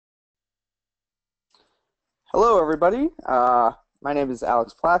Hello, everybody. My name is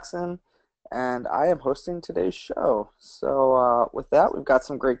Alex Plaxon, and I am hosting today's show. So, with that, we've got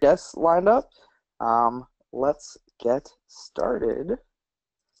some great guests lined up. Let's get started.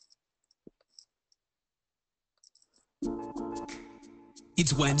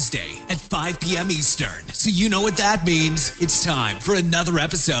 It's Wednesday at 5 p.m. Eastern, so you know what that means. It's time for another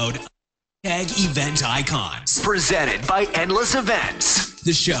episode of Event Icons, presented by Endless Events,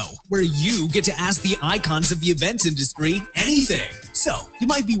 the show where you get to ask the icons of the events industry anything. So, you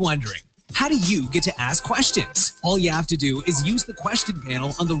might be wondering, how do you get to ask questions? All you have to do is use the question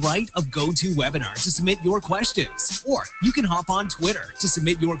panel on the right of GoToWebinar to submit your questions. Or you can hop on Twitter to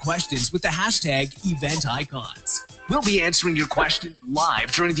submit your questions with the hashtag EventIcons. We'll be answering your questions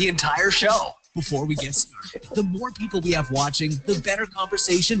live during the entire show. Before we get started, the more people we have watching, the better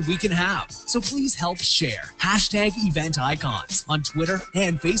conversation we can have. So please help share hashtag EventIcons on Twitter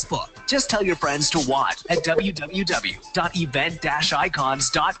and Facebook. Just tell your friends to watch at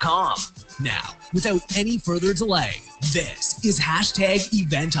www.event-icons.com. Now, without any further delay, this is hashtag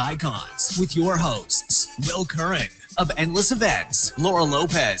EventIcons with your hosts, Will Curran of Endless Events, Laura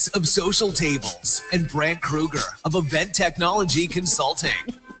Lopez of Social Tables, and Brant Kruger of Event Technology Consulting.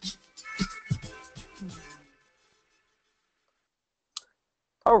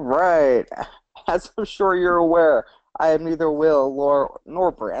 All right. As I'm sure you're aware, I am neither Will, Laura,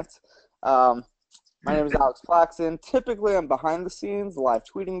 nor Brant. My name is Alex Plaxon. Typically, I'm behind the scenes, live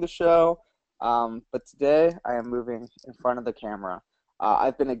tweeting the show, but today I am moving in front of the camera.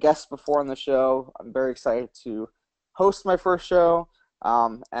 I've been a guest before on the show. I'm very excited to host my first show,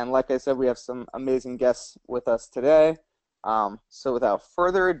 and like I said, we have some amazing guests with us today. So without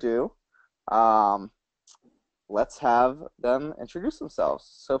further ado, let's have them introduce themselves.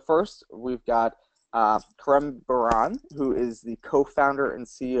 So first, we've got Kerem Baran, who is the co-founder and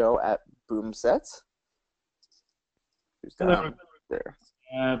CEO at Boomset. Who's down there?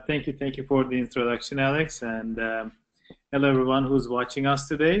 Thank you for the introduction, Alex, and hello everyone who's watching us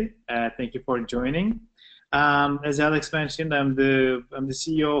today. Thank you for joining. As Alex mentioned, I'm the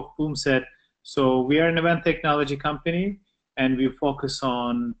CEO of Boomset. So we are an event technology company, and we focus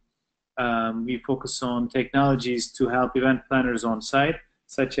on technologies to help event planners on site,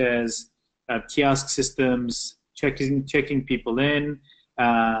 such as kiosk systems, checking people in,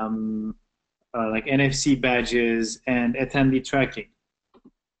 like NFC badges and attendee tracking.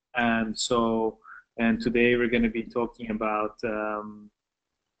 And today we're going to be talking about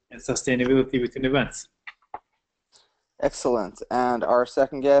sustainability within events. Excellent. And our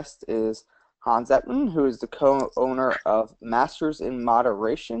second guest is Hans Etman, who is the co-owner of Masters in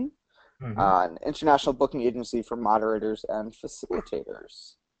Moderation, an international booking agency for moderators and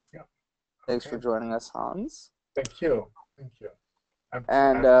facilitators. Yeah. Thanks for joining us, Hans. Thank you.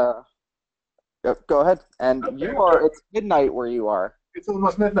 Go ahead. And it's midnight where you are. It's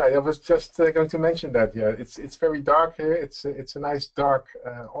almost midnight. I was just going to mention that. Yeah, it's very dark here. It's a nice dark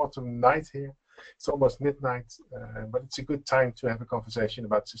autumn night here. It's almost midnight, but it's a good time to have a conversation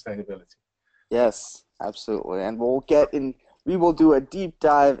about sustainability. Yes, absolutely. And we will do a deep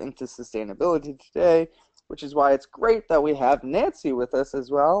dive into sustainability today, which is why it's great that we have Nancy with us as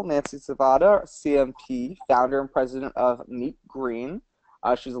well. Nancy Zavada, CMP, founder and president of MeetGreen.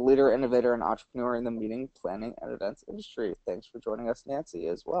 She's a leader, innovator, and entrepreneur in the meeting, planning, and events industry. Thanks for joining us, Nancy,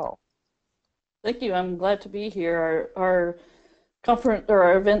 as well. Thank you. I'm glad to be here. Our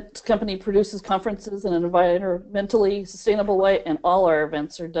event company produces conferences in an environmentally sustainable way, and all our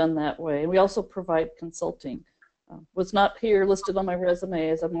events are done that way. And we also provide consulting. Was not here listed on my resume,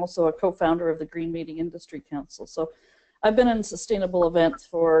 as I'm also a co-founder of the Green Meeting Industry Council. So I've been in sustainable events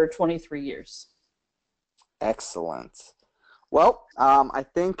for 23 years. Excellent. Well, I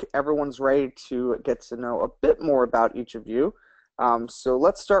think everyone's ready to get to know a bit more about each of you. So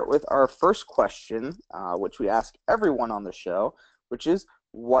let's start with our first question, which we ask everyone on the show, which is,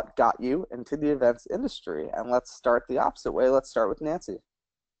 what got you into the events industry? And let's start the opposite way. Let's start with Nancy.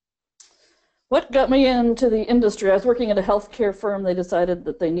 What got me into the industry? I was working at a healthcare firm. They decided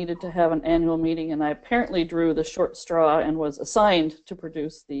that they needed to have an annual meeting, and I apparently drew the short straw and was assigned to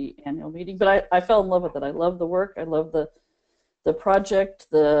produce the annual meeting. But I fell in love with it. I love the work. I love the project,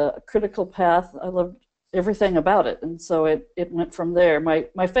 the critical path. I loved everything about it, and so it went from there.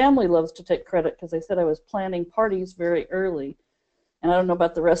 My family loves to take credit because they said I was planning parties very early, and I don't know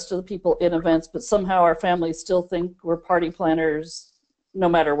about the rest of the people in events, but somehow our families still think we're party planners no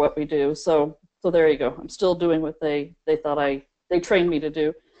matter what we do. So there you go. I'm still doing what they thought they trained me to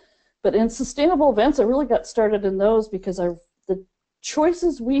do. But in sustainable events, I really got started in those because the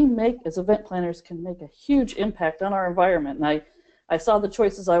choices we make as event planners can make a huge impact on our environment. And I saw the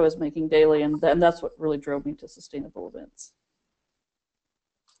choices I was making daily, and that's what really drove me to sustainable events.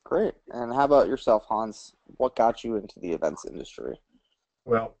 Great. And how about yourself, Hans? What got you into the events industry?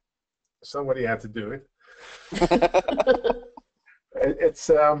 Well, somebody had to do it. It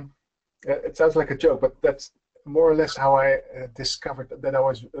sounds like a joke, but that's more or less how I discovered that I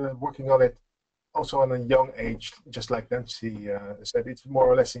was working on it also on a young age, just like Nancy said. It's more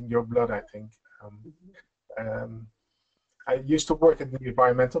or less in your blood, I think. I used to work in the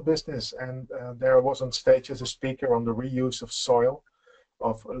environmental business, and there I was on stage as a speaker on the reuse of soil,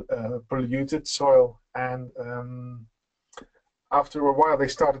 of polluted soil, and after a while they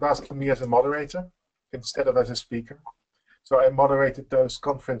started asking me as a moderator instead of as a speaker. So I moderated those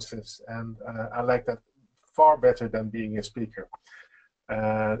conferences, and I liked that far better than being a speaker.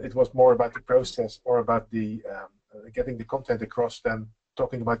 It was more about the process, or about the getting the content across, than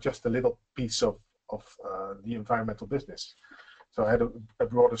talking about just a little piece of the environmental business. So I had a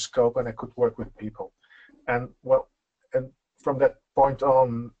broader scope, and I could work with people. And from that point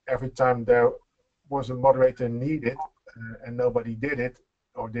on, every time there was a moderator needed and nobody did it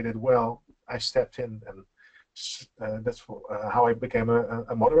or did it well, I stepped in, and that's how I became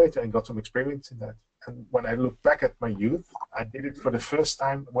a moderator and got some experience in that. And when I look back at my youth, I did it for the first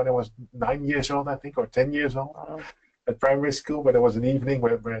time when I was 9 years old, I think, or 10 years old. At primary school, where there was an evening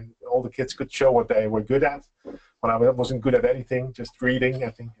where all the kids could show what they were good at. When I wasn't good at anything, just reading,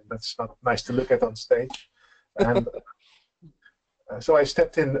 I think that's not nice to look at on stage. And so I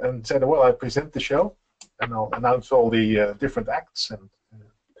stepped in and said, well, I'll present the show, and I'll announce all the different acts and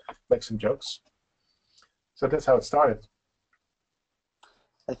make some jokes. So that's how it started.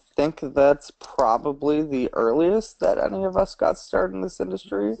 I think that's probably the earliest that any of us got started in this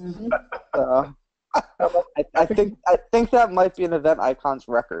industry. I think that might be an Event Icons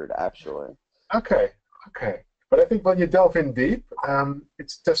record, actually. Okay. But I think when you delve in deep,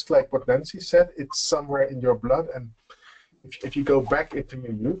 it's just like what Nancy said. It's somewhere in your blood, and if you go back into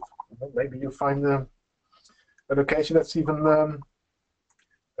your youth, maybe you find an occasion that's even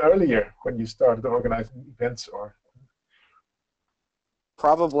earlier when you started organizing events, or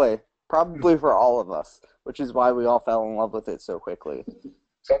probably for all of us, which is why we all fell in love with it so quickly.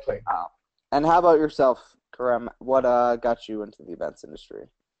 Exactly. And how about yourself, Kerem? What got you into the events industry?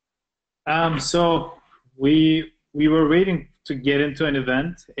 So we were waiting to get into an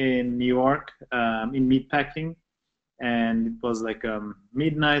event in New York, in meatpacking, and it was like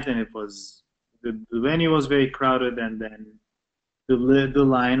midnight, and it was the venue was very crowded, and then the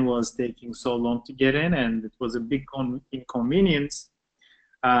line was taking so long to get in, and it was a big inconvenience.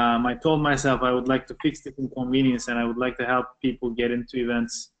 I told myself I would like to fix this inconvenience, and I would like to help people get into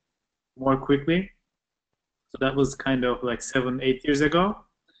events more quickly. So that was kind of like 7-8 years ago.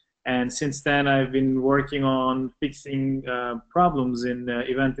 And since then, I've been working on fixing problems in the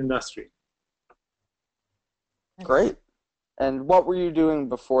event industry. Great. And what were you doing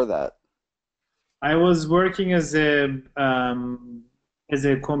before that? I was working as a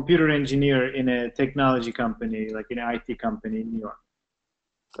computer engineer in a technology company, like in an IT company in New York.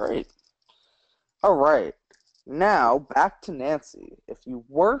 Great. All right. Now, back to Nancy. If you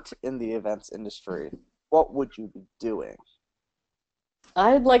weren't in the events industry, what would you be doing?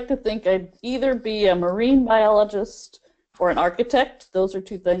 I'd like to think I'd either be a marine biologist or an architect. Those are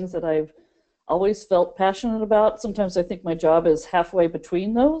two things that I've always felt passionate about. Sometimes I think my job is halfway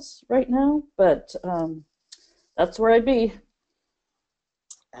between those right now, but that's where I'd be.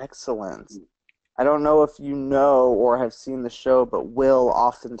 Excellent. I don't know if you know or have seen the show, but Will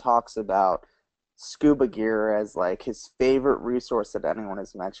often talks about scuba gear as like his favorite resource that anyone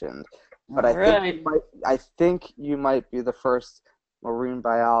has mentioned. But I think you might be the first marine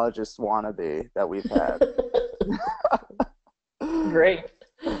biologist wannabe that we've had. Great.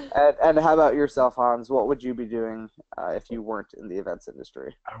 And how about yourself, Hans? What would you be doing if you weren't in the events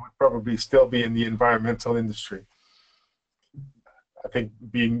industry? I would probably still be in the environmental industry. I think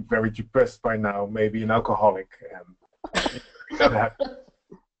being very depressed by now, maybe an alcoholic, and that happened.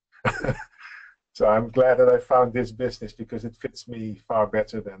 So I'm glad that I found this business because it fits me far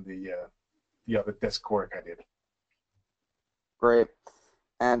better than the other desk work I did. Great.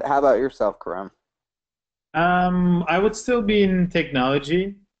 And how about yourself, Kerem? I would still be in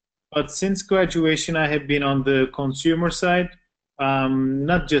technology, but since graduation, I have been on the consumer side,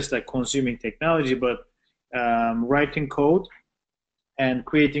 not just like consuming technology, but writing code and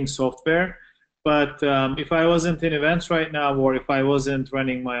creating software. But if I wasn't in events right now, or if I wasn't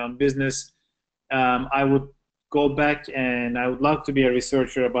running my own business, I would go back, and I would love to be a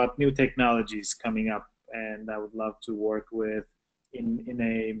researcher about new technologies coming up, and I would love to work with in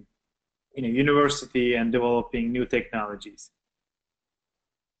a university and developing new technologies.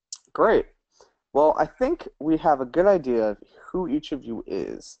 Great. Well, I think we have a good idea of who each of you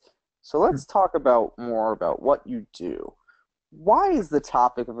is. So let's talk about more about what you do. Why is the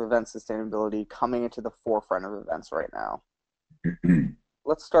topic of event sustainability coming into the forefront of events right now?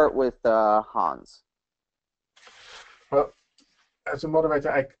 Let's start with Hans. Well, as a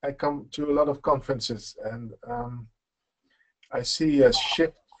moderator, I come to a lot of conferences, and I see a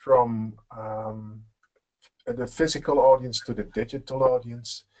shift from the physical audience to the digital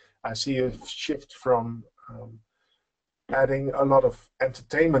audience. I see a shift from adding a lot of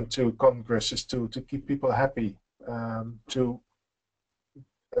entertainment to congresses to keep people happy, to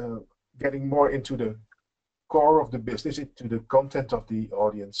getting more into the core of the business, into the content of the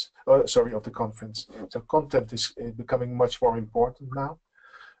audience, sorry, of the conference. So content is becoming much more important now.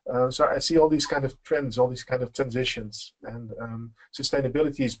 So I see all these kind of trends, all these kind of transitions, and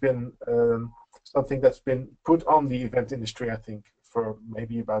sustainability has been something that's been put on the event industry, I think, for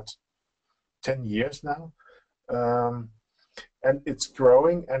maybe about 10 years now. And it's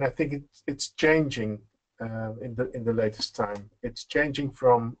growing, and I think it's changing in the latest time. It's changing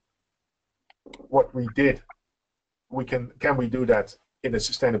from what we did. Can we do that in a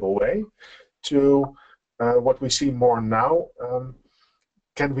sustainable way? To what we see more now.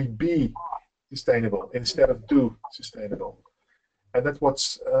 Can we be sustainable instead of do sustainable? And that's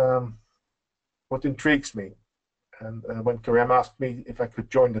what intrigues me. And when Kerem asked me if I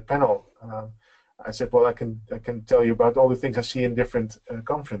could join the panel, I said, well, I can tell you about all the things I see in different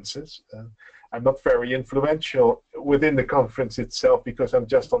conferences. I'm not very influential within the conference itself because I'm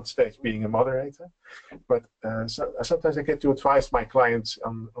just on stage being a moderator. But sometimes I get to advise my clients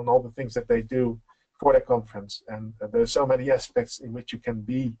on all the things that they do for their conference. And there's so many aspects in which you can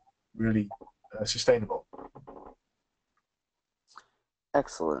be really sustainable.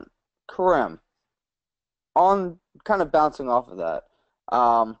 Excellent. Kerem, on kind of bouncing off of that,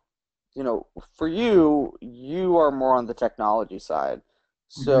 you know, for you, you are more on the technology side.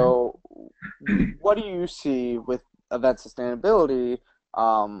 So what do you see with event sustainability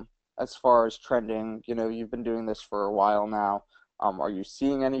as far as trending? You know, you've been doing this for a while now. Are you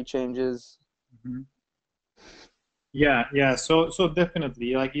seeing any changes? Yeah. So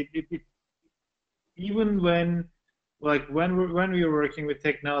definitely, like even when we were working with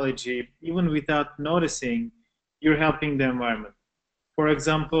technology, even without noticing, you're helping the environment. For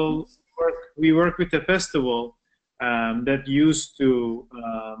example, we work with a festival that used to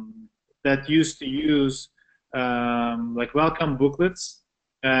use like welcome booklets,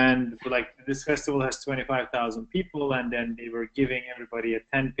 and like this festival has 25,000 people, and then they were giving everybody a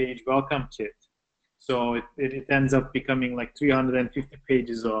 10-page welcome kit. So it ends up becoming like 350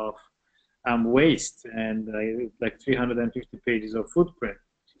 pages of waste and like 350 pages of footprint.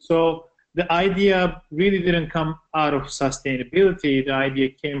 So the idea really didn't come out of sustainability. The idea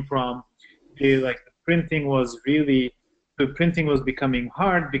came from the printing was becoming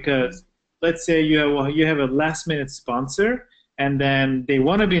hard, because let's say you have a last minute sponsor, and then they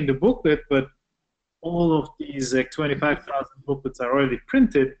want to be in the booklet, but all of these like 25,000 booklets are already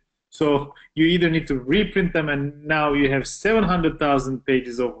printed. So you either need to reprint them, and now you have 700,000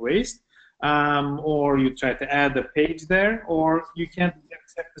 pages of waste, or you try to add a page there, or you can't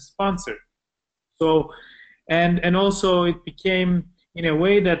accept the sponsor. So, and also it became in a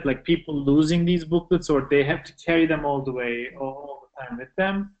way that like people losing these booklets, or they have to carry them all the time with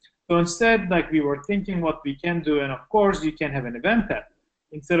them. So instead, like we were thinking what we can do, and of course you can have an event that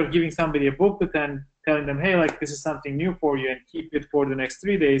instead of giving somebody a booklet and telling them, hey, like this is something new for you and keep it for the next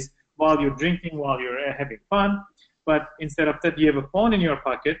 3 days while you're drinking, while you're having fun. But instead of that, you have a phone in your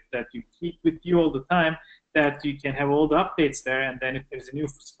pocket that you keep with you all the time, that you can have all the updates there. And then if there's a new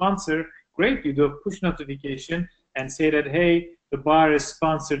sponsor, great, you do a push notification and say that, hey, the bar is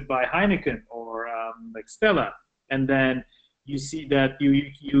sponsored by Heineken or like Stella. And then you see that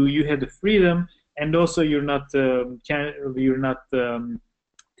you have the freedom, and also you're not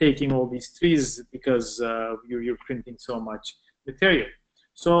taking all these trees because you're printing so much material.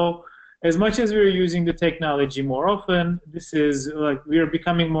 So as much as we're using the technology more often, this is like we are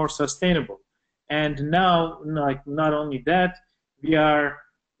becoming more sustainable. And now, like not only that, we are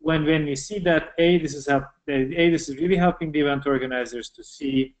when we see that this is really helping the event organizers to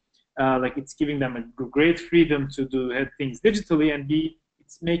see like it's giving them a great freedom to do things digitally, and B,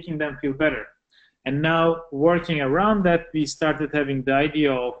 it's making them feel better. And now working around that, we started having the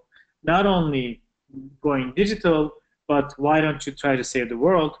idea of not only going digital, but why don't you try to save the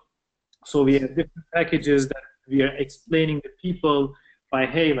world? So we have different packages that we are explaining to people by,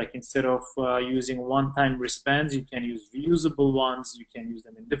 hey, like instead of using one-time wristbands, you can use reusable ones, you can use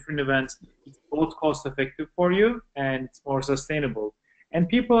them in different events. It's both cost-effective for you and it's more sustainable. and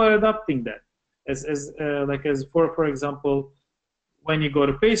people are adopting that. As for example, when you go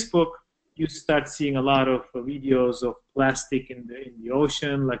to Facebook, you start seeing a lot of videos of plastic in the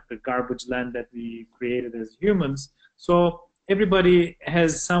ocean, like the garbage land that we created as humans. So everybody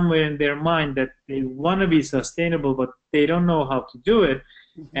has somewhere in their mind that they want to be sustainable, but they don't know how to do it.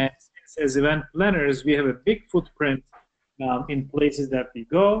 And as event planners, we have a big footprint in places that we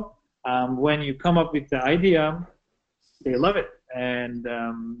go. When you come up with the idea, they love it, and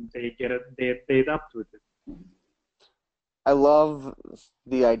they get it. They adapt with it. I love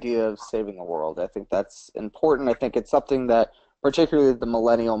the idea of saving the world. I think that's important. I think it's something that particularly the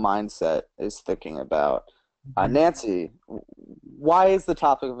millennial mindset is thinking about. Nancy, why is the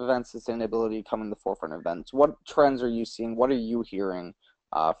topic of event sustainability coming to the forefront of events? What trends are you seeing? What are you hearing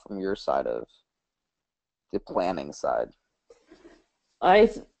from your side of the planning side?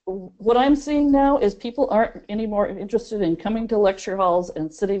 What I'm seeing now is people aren't anymore interested in coming to lecture halls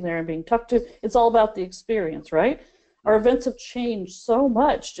and sitting there and being talked to. It's all about the experience, right? Our events have changed so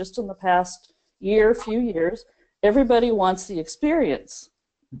much just in the past few years. Everybody wants the experience.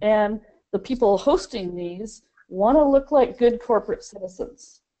 And the people hosting these want to look like good corporate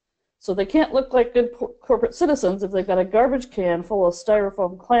citizens. So they can't look like good corporate citizens if they've got a garbage can full of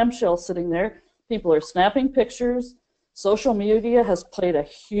styrofoam clamshells sitting there. People are snapping pictures. Social media has played a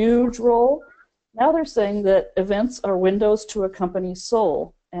huge role. Now they're saying that events are windows to a company's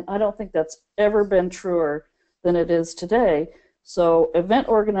soul. And I don't think that's ever been truer than it is today. So event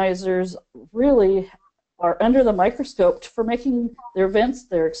organizers really are under the microscope for making their events,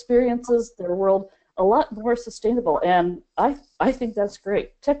 their experiences, their world a lot more sustainable. And I think that's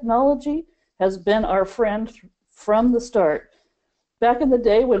great. Technology has been our friend from the start. Back in the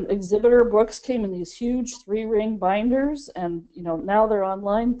day when exhibitor books came in these huge 3-ring binders, and now they're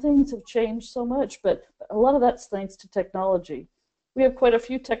online, things have changed so much, but a lot of that's thanks to technology. We have quite a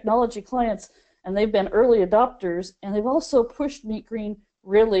few technology clients, and they've been early adopters, and they've also pushed MeetGreen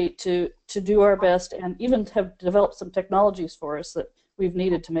really to do our best and even have developed some technologies for us that we've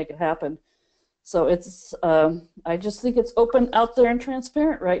needed to make it happen. So it's I just think it's open, out there, and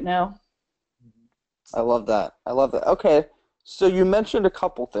transparent right now. I love that. I love that. Okay, so you mentioned a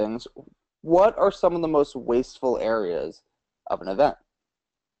couple things. What are some of the most wasteful areas of an event,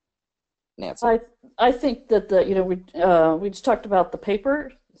 Nancy? I think that we just talked about the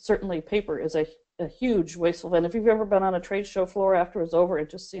paper. Certainly, paper is a huge wasteful event. If you've ever been on a trade show floor after it's over and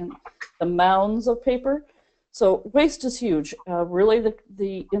just seen the mounds of paper. So waste is huge. Really,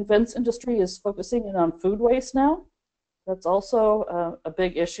 the events industry is focusing in on food waste now. That's also a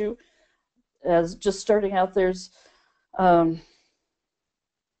big issue. As just starting out, there's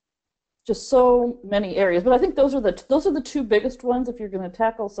just so many areas. But I think those are the two biggest ones if you're going to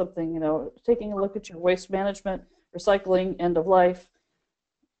tackle something. Taking a look at your waste management, recycling, end of life,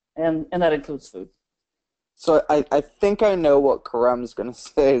 and that includes food. So I think I know what Kerem's going to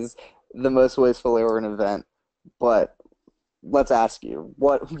say is the most wasteful area in an event, but let's ask you,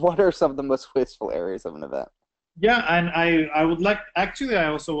 what are some of the most wasteful areas of an event? Yeah, and I would like, actually, I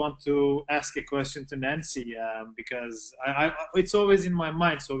also want to ask a question to Nancy because it's always in my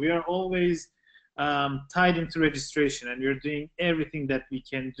mind. So we are always tied into registration, and we're doing everything that we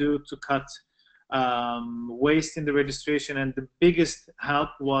can do to cut waste in the registration. And the biggest help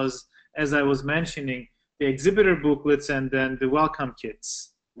was, as I was mentioning, the exhibitor booklets and then the welcome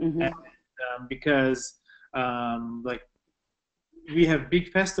kits. Mm-hmm. And, because like we have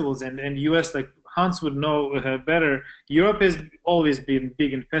big festivals, and US, like Hans would know better, Europe has always been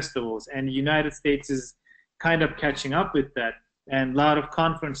big in festivals, and the United States is kind of catching up with that. And a lot of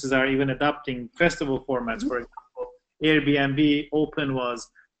conferences are even adopting festival formats. For example, Airbnb Open was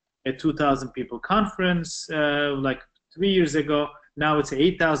a 2,000 people conference like 3 years ago. Now it's an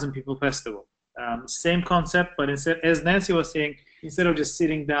 8,000 people festival. Same concept, but instead, as Nancy was saying, instead of just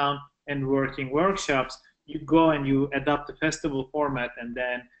sitting down and working workshops, you go and you adopt the festival format, and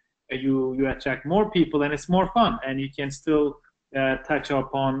then you attract more people, and it's more fun, and you can still touch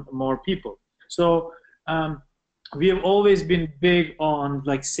upon more people. So we have always been big on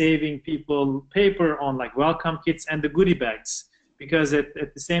like saving people paper on like welcome kits and the goodie bags, because at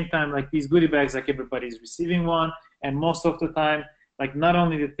the same time, like these goodie bags, like everybody's receiving one, and most of the time, like not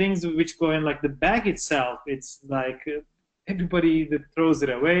only the things which go in like the bag itself, it's like everybody that throws it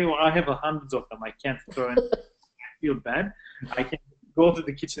away. Well, I have hundreds of them. I can't throw in. I feel bad. I can go to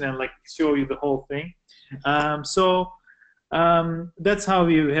the kitchen and like show you the whole thing. So that's how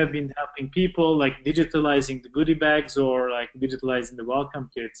we have been helping people, like digitalizing the goodie bags or like digitalizing the welcome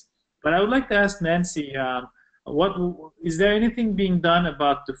kits. But I would like to ask Nancy, what is there anything being done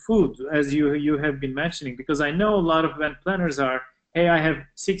about the food, as you have been mentioning? Because I know a lot of event planners are hey, I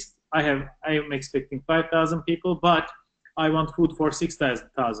am expecting 5,000 people, but I want food for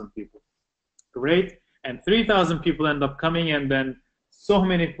 6,000 people. Great. And 3,000 people end up coming, and then so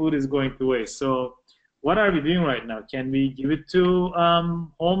many food is going to waste. So what are we doing right now? Can we give it to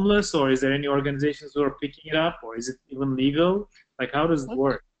homeless, or is there any organizations who are picking it up, or is it even legal? Like, how does it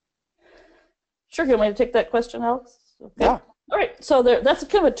work? Sure, you want me to take that question, Alex? Okay. Yeah. All right, so that's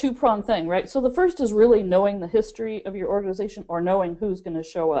kind of a two-pronged thing, right? So the first is really knowing the history of your organization or knowing who's going to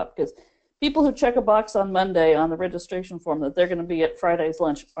show up, because people who check a box on Monday on the registration form that they're going to be at Friday's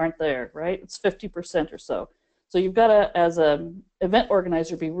lunch aren't there, right? It's 50% or so. So you've got to, as an event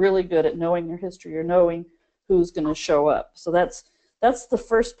organizer, be really good at knowing your history or knowing who's going to show up. So that's the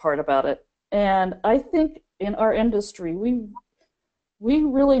first part about it. And I think in our industry, we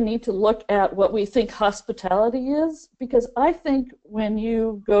really need to look at what we think hospitality is, because I think when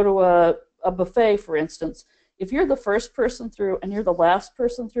you go to a buffet, for instance, if you're the first person through and you're the last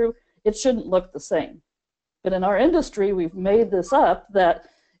person through, it shouldn't look the same. But in our industry, we've made this up that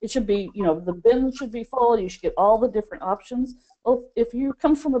it should be, the bin should be full, you should get all the different options. Well, if you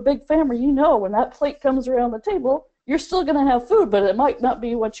come from a big family, when that plate comes around the table, you're still going to have food, but it might not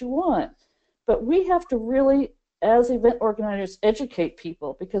be what you want. But we have to really, as event organizers, educate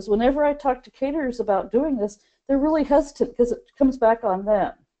people, because whenever I talk to caterers about doing this, they're really hesitant because it comes back on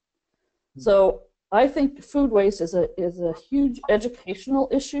them. So I think food waste is a huge educational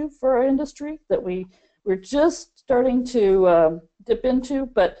issue for our industry that we're just starting to dip into,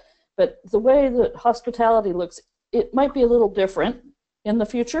 but the way that hospitality looks, it might be a little different in the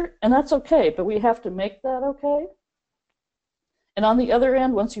future, and that's okay, but we have to make that okay. And on the other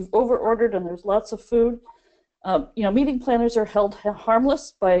end, once you've over-ordered and there's lots of food, meeting planners are held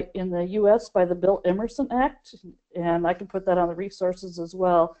harmless in the U.S. by the Bill Emerson Act, and I can put that on the resources as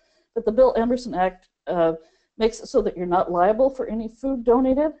well. But the Bill Emerson Act makes it so that you're not liable for any food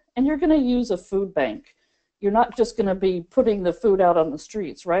donated, and you're going to use a food bank. You're not just going to be putting the food out on the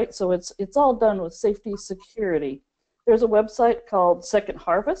streets, right? So it's all done with safety, security. There's a website called Second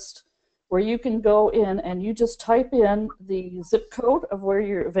Harvest where you can go in and you just type in the zip code of where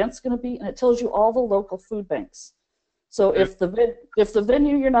your event's going to be, and it tells you all the local food banks. So if the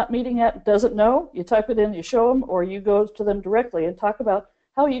venue you're not meeting at doesn't know, you type it in, you show them, or you go to them directly and talk about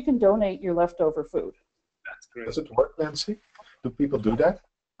how you can donate your leftover food. That's great. Does it work, Nancy? Do people do that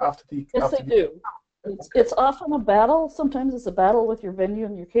after the? Yes, they do. It's often a battle. Sometimes it's a battle with your venue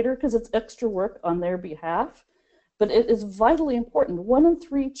and your caterer because it's extra work on their behalf. But it is vitally important. 1 in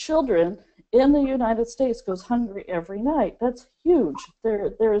 3 children in the United States goes hungry every night. That's huge.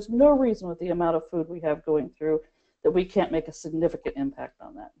 There is no reason with the amount of food we have going through that we can't make a significant impact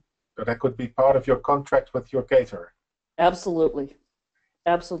on that. So that could be part of your contract with your caterer. Absolutely.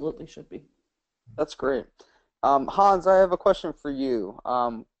 Absolutely should be. That's great. Hans, I have a question for you.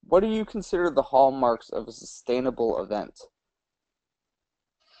 What do you consider the hallmarks of a sustainable event?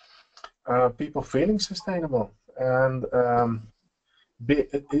 People feeling sustainable and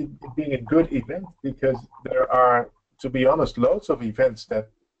being a good event, because there are, to be honest, loads of events that,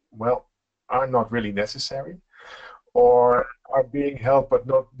 well, are not really necessary or are being held but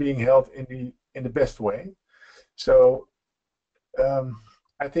not being held in the best way. So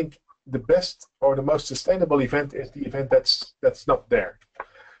I think the best or the most sustainable event is the event that's not there.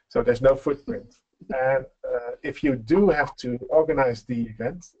 So there's no footprint. And if you do have to organize the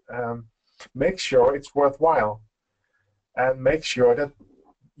event, make sure it's worthwhile, and make sure that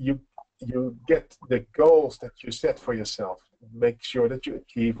you get the goals that you set for yourself. Make sure that you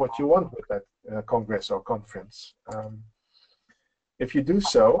achieve what you want with that congress or conference. If you do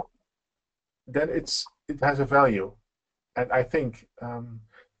so, then it has a value. And I think,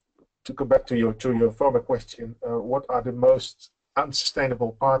 to come back to your former question, what are the most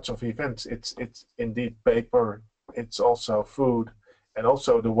unsustainable parts of events? It's indeed paper. It's also food, and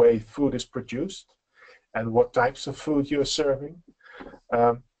also the way food is produced, and what types of food you're serving.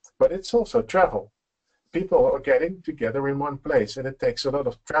 But it's also travel. People are getting together in one place, and it takes a lot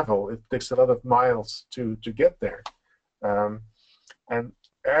of travel. It takes a lot of miles to get there. And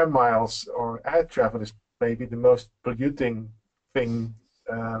air miles or air travel is maybe the most polluting thing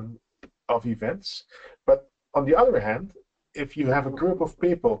of events. But on the other hand, if you have a group of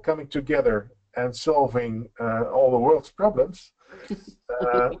people coming together and solving all the world's problems,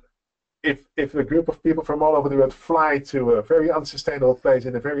 if a group of people from all over the world fly to a very unsustainable place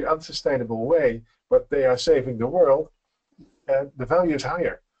in a very unsustainable way, but they are saving the world, the value is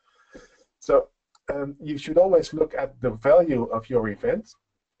higher. So you should always look at the value of your event,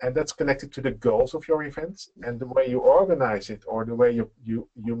 and that's connected to the goals of your event and the way you organize it, or the way you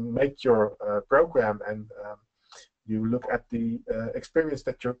make your program and you look at the experience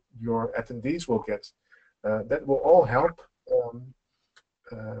that your attendees will get. That will all help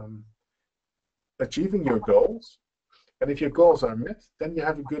achieving your goals. And if your goals are met, then you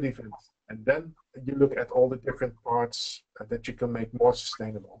have a good event. And then you look at all the different parts that you can make more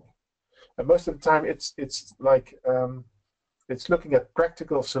sustainable. And most of the time, it's like it's looking at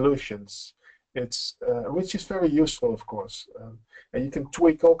practical solutions. It's which is very useful, of course. And you can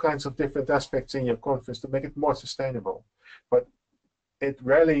tweak all kinds of different aspects in your conference to make it more sustainable. But it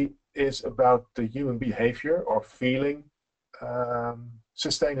rarely is about the human behavior or feeling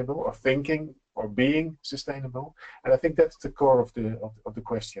sustainable, or thinking or being sustainable. And I think that's the core of the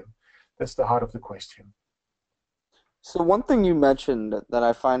question. That's the heart of the question. So one thing you mentioned that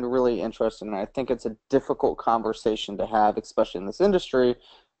I find really interesting, and I think it's a difficult conversation to have, especially in this industry,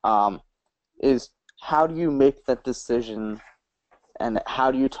 is how do you make that decision, and how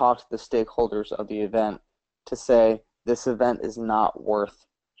do you talk to the stakeholders of the event to say this event is not worth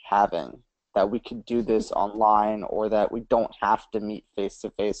having, that we could do this online, or that we don't have to meet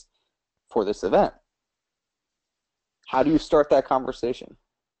face-to-face for this event? How do you start that conversation?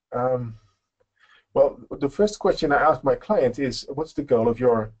 Well, the first question I ask my client is, what's the goal of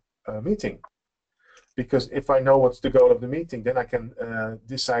your meeting? Because if I know what's the goal of the meeting, then I can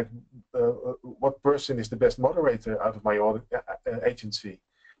decide what person is the best moderator out of my agency,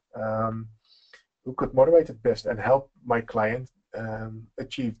 who could moderate it best and help my client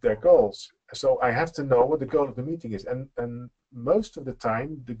achieve their goals. So I have to know what the goal of the meeting is. And most of the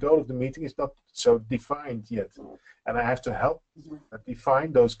time, the goal of the meeting is not so defined yet. And I have to help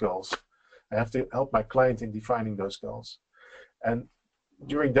define those goals. I have to help my client in defining those goals. And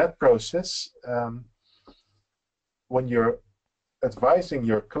during that process, when you're advising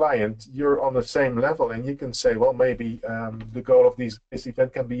your client, you're on the same level, and you can say, well, maybe the goal of this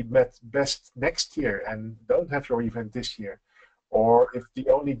event can be met best next year, and don't have your event this year. Or if the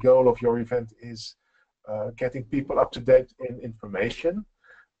only goal of your event is getting people up to date in information,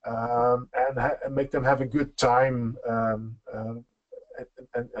 and make them have a good time,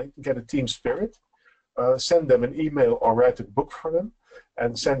 and get a team spirit, send them an email or write a book for them,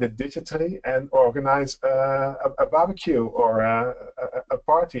 and send it digitally, and organize a barbecue or a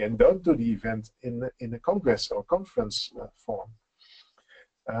party, and don't do the event in a congress or conference form.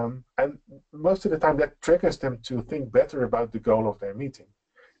 And most of the time that triggers them to think better about the goal of their meeting.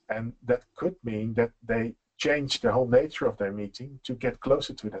 And that could mean that they change the whole nature of their meeting to get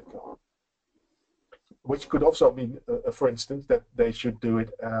closer to that goal. Which could also mean, for instance, that they should do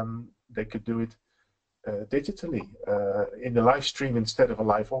it, they could do it digitally, in the live stream instead of a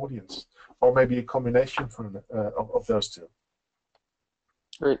live audience, or maybe a combination of those two.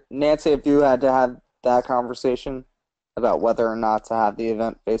 Great. Nancy, if you had to have that conversation about whether or not to have the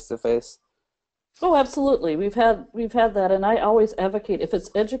event face-to-face? Oh, absolutely. We've had that, and I always advocate, if it's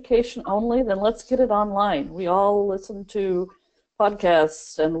education only, then let's get it online. We all listen to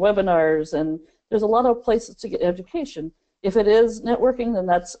podcasts and webinars, and there's a lot of places to get education. If it is networking, then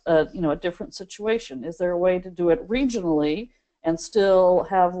that's a different situation. Is there a way to do it regionally and still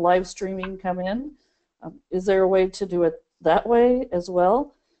have live streaming come in? Is there a way to do it that way as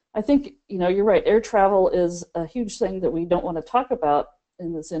well? I think you're right. Air travel is a huge thing that we don't want to talk about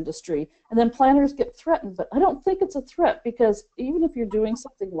in this industry, and then planners get threatened. But I don't think it's a threat, because even if you're doing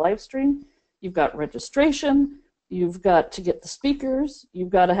something live stream, you've got registration. You've got to get the speakers, you've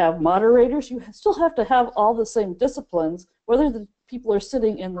got to have moderators, you still have to have all the same disciplines, whether the people are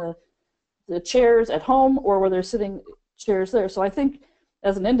sitting in the chairs at home or whether they're sitting chairs there. So I think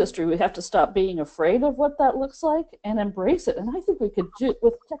as an industry, we have to stop being afraid of what that looks like and embrace it. And I think we could do,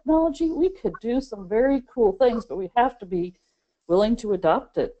 with technology, we could do some very cool things, but we have to be willing to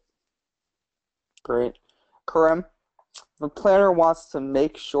adopt it. Great. Kerem, if a planner wants to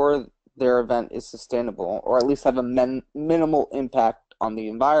make sure their event is sustainable, or at least have a minimal impact on the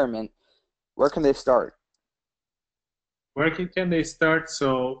environment, where can they start? Where can they start?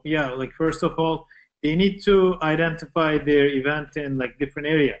 So yeah, like first of all, they need to identify their event in like different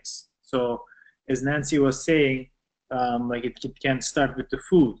areas. So as Nancy was saying, like it can start with the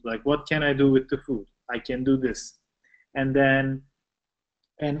food. Like, what can I do with the food? I can do this, and then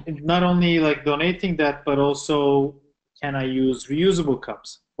not only like donating that, but also can I use reusable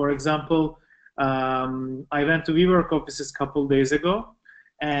cups? For example, I went to WeWork offices a couple days ago,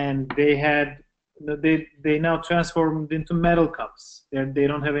 and they now transformed into metal cups. They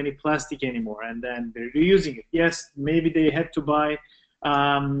don't have any plastic anymore, and then they're reusing it. Yes, maybe they had to buy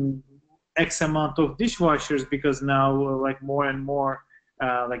X amount of dishwashers, because now like more and more,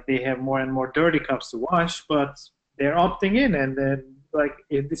 like they have more and more dirty cups to wash, but they're opting in, and then like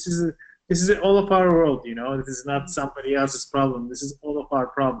this is this is all of our world, you know. This is not somebody else's problem. This is all of our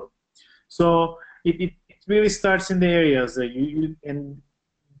problem. So it really starts in the areas that and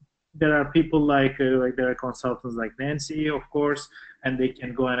there are people like there are consultants like Nancy, of course, and they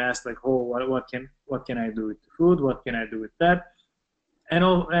can go and ask like, oh, what can I do with the food? What can I do with that?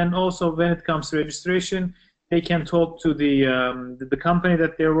 And also when it comes to registration, they can talk to the company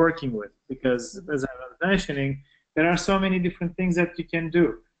that they're working with, because as I was mentioning, there are so many different things that you can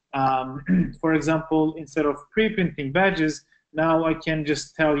do. For example, instead of pre-printing badges, now I can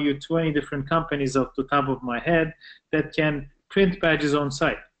just tell you 20 different companies off the top of my head that can print badges on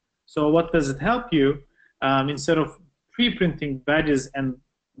site. So what does it help you? Instead of pre-printing badges and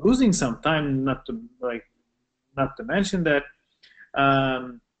losing some time, not to mention that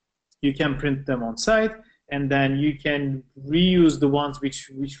you can print them on site, and then you can reuse the ones which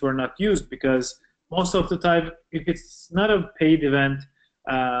were not used, because most of the time, if it's not a paid event,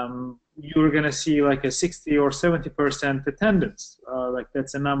 you're gonna see like a 60 or 70% attendance. Like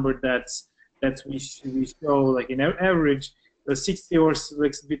that's a number that's we show like in average, the 60 or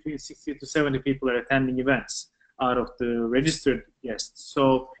like between 60 to 70 people are attending events out of the registered guests.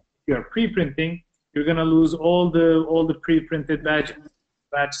 So if you are pre-printing, you're gonna lose all the pre-printed badge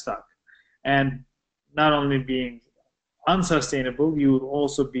stock, and not only being unsustainable, you will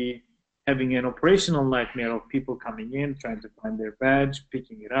also be having an operational nightmare of people coming in, trying to find their badge,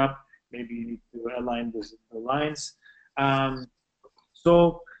 picking it up. Maybe you need to align the lines.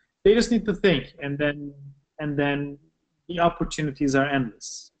 So they just need to think, and then the opportunities are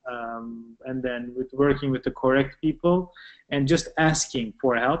endless. And then with working with the correct people and just asking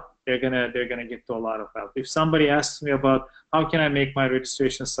for help, they're gonna get to a lot of help. If somebody asks me about how can I make my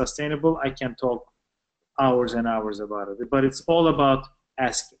registration sustainable, I can talk hours and hours about it. But it's all about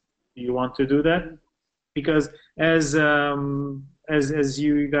asking. Do you want to do that? Because as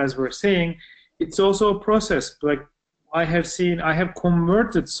you guys were saying, it's also a process. Like I have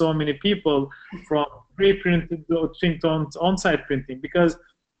converted so many people from pre-printed to on-site printing, because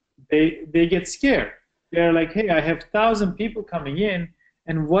they get scared. They're like, hey, I have 1,000 people coming in,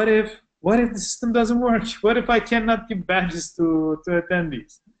 and what if the system doesn't work? What if I cannot give badges to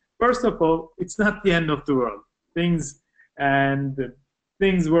attendees? First of all, it's not the end of the world. Things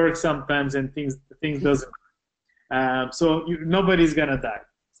work sometimes, and things doesn't. So nobody's gonna die.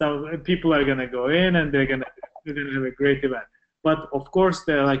 So people are gonna go in, and they're gonna have a great event. But of course,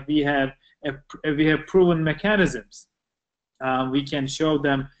 they're like we have proven mechanisms. We can show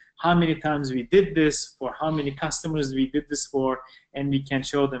them how many times we did this, for how many customers we did this for, and we can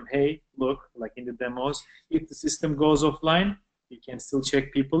show them, hey, look, like in the demos, if the system goes offline, you can still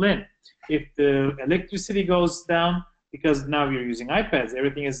check people in. If the electricity goes down, because now you're using iPads,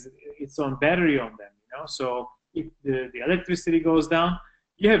 everything is its own battery on them, you know. So if the electricity goes down,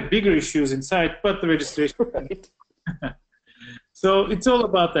 you have bigger issues inside, but the registration. Right. So it's all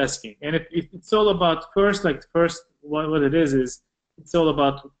about asking, and if it's all about first what it is it's all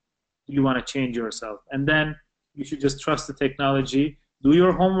about, you want to change yourself, and then you should just trust the technology. Do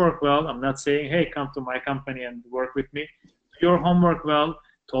your homework well. I'm not saying, hey, come to my company and work with me. Do your homework well.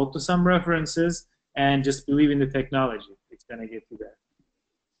 Talk to some references, and just believe in the technology. It's gonna get you there.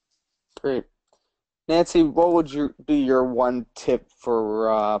 Great. Nancy, what would be your one tip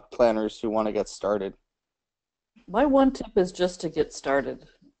for planners who want to get started? My one tip is just to get started.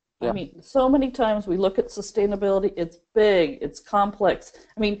 Yeah. I mean, so many times we look at sustainability, it's big, it's complex.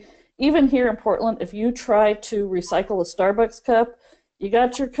 I mean, even here in Portland, if you try to recycle a Starbucks cup, you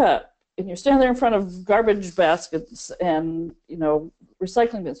got your cup, and you're standing there in front of garbage baskets and, you know,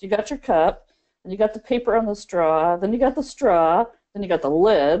 recycling bins. You got your cup, and you got the paper on the straw, then you got the straw, then you got the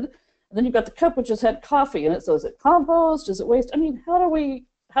lid, and then you got the cup which has had coffee in it. So is it compost? Is it waste? I mean, how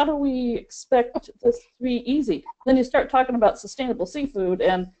do we expect this to be easy? Then you start talking about sustainable seafood,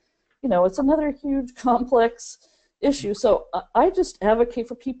 and you know, it's another huge complex issue. So I just advocate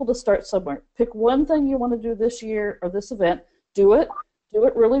for people to start somewhere. Pick one thing you want to do this year or this event, do it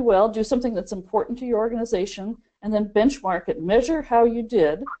really well, do something that's important to your organization, and then benchmark it, measure how you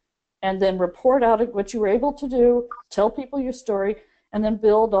did, and then report out what you were able to do, tell people your story, and then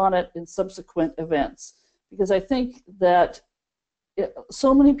build on it in subsequent events. Because I think that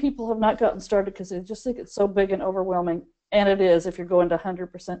so many people have not gotten started because they just think it's so big and overwhelming, and it is. If you're going to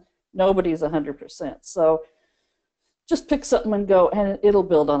 100%, nobody's 100%. So just pick something and go, and it'll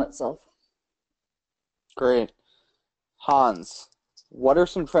build on itself. Great. Hans, what are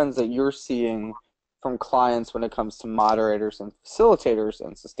some trends that you're seeing from clients when it comes to moderators and facilitators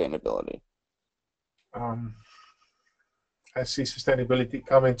and sustainability? I see sustainability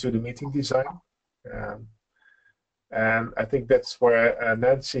come into the meeting design. And I think that's where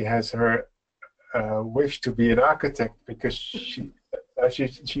Nancy has her wish to be an architect because she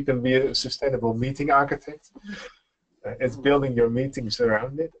can be a sustainable meeting architect. It's building your meetings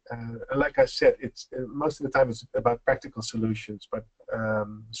around it. And like I said, it's most of the time it's about practical solutions, but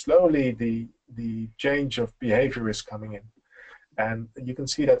slowly the change of behavior is coming in. And you can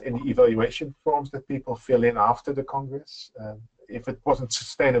see that in the evaluation forms that people fill in after the Congress. If it wasn't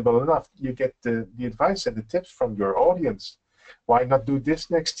sustainable enough, you get the advice and the tips from your audience. Why not do this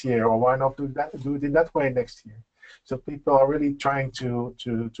next year, or why not do it in that way next year? So people are really trying to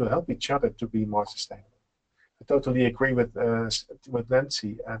help each other to be more sustainable. I totally agree with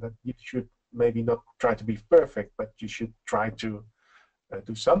Nancy that you should maybe not try to be perfect, but you should try to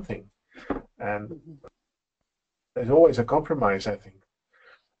do something. And there's always a compromise, I think.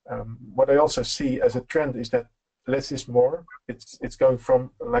 What I also see as a trend is that less is more. It's going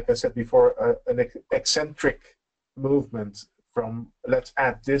from, like I said before, an eccentric movement from let's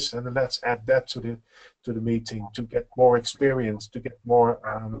add this and let's add that to the meeting to get more experience, to get more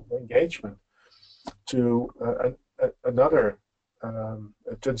engagement, to another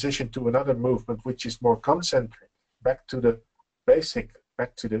transition to another movement which is more concentric, back to the basic,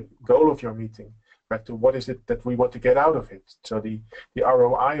 back to the goal of your meeting, back to what is it that we want to get out of it. So the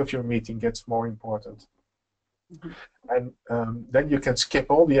ROI of your meeting gets more important. And then you can skip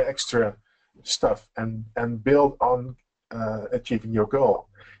all the extra stuff and build on achieving your goal.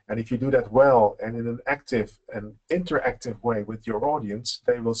 And if you do that well and in an active and interactive way with your audience,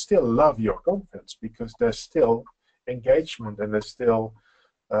 they will still love your conference because there's still engagement and there's still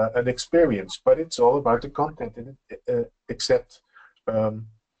an experience. But it's all about the content, except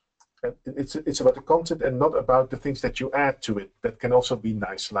it's about the content and not about the things that you add to it that can also be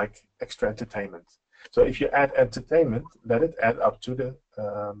nice, like extra entertainment. So if you add entertainment, let it add up to the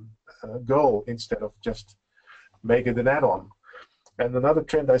goal instead of just make it an add-on. And another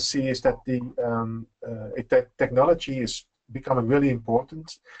trend I see is that the technology is becoming really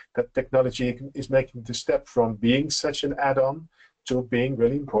important. That technology is making the step from being such an add-on to being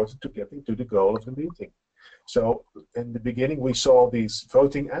really important to getting to the goal of the meeting. So in the beginning, we saw these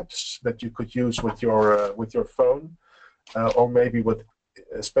voting apps that you could use with your phone, or maybe with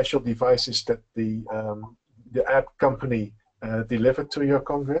special devices that the app company delivered to your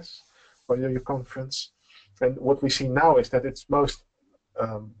congress or your conference. And what we see now is that it's most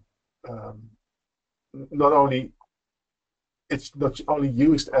it's not only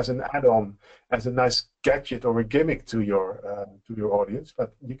used as an add-on, as a nice gadget or a gimmick to your audience,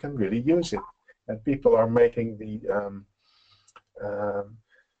 but you can really use it. And people are making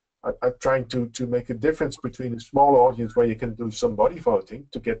are trying to make a difference between a small audience where you can do some body voting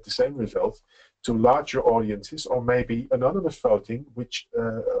to get the same result, to larger audiences, or maybe anonymous voting, which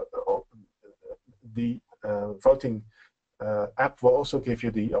the voting app will also give you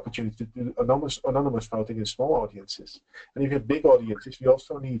the opportunity to do anonymous voting in small audiences. And if you have big audiences, you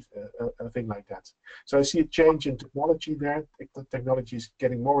also need a thing like that. So I see a change in technology there. The technology is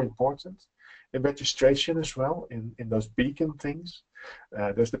getting more important. In registration as well, in those beacon things.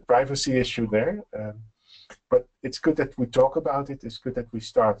 There's the privacy issue there. But it's good that we talk about it. It's good that we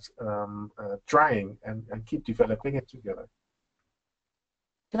start trying and keep developing it together.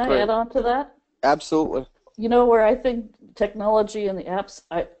 Can I add on to that? Absolutely. You know, where I think technology and the apps,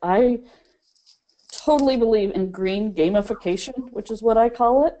 I totally believe in green gamification, which is what I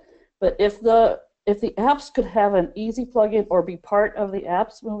call it. But if the apps could have an easy plugin or be part of the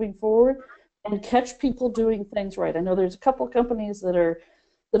apps moving forward and catch people doing things right. I know there's a couple companies that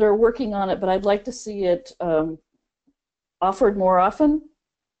are working on it, but I'd like to see it offered more often.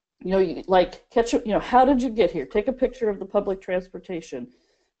 You know, like catch, you know, how did you get here? Take a picture of the public transportation.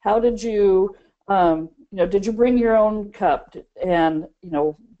 How did you, you know, did you bring your own cup? And, you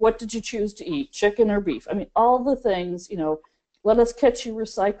know, what did you choose to eat? Chicken or beef? I mean, all the things, you know, let us catch you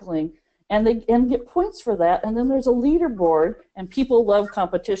recycling. And they get points for that. And then there's a leaderboard, and people love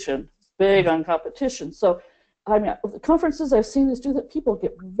competition, big on competition. So, I mean, the conferences I've seen this do that, people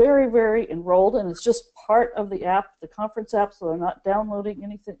get very, very enrolled, and it's just part of the app, the conference app, so they're not downloading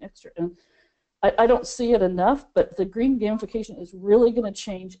anything extra. And I don't see it enough, but the green gamification is really going to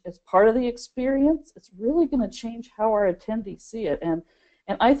change as part of the experience. It's really going to change how our attendees see it, and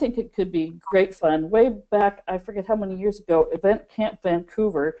I think it could be great fun. Way back, I forget how many years ago, Event Camp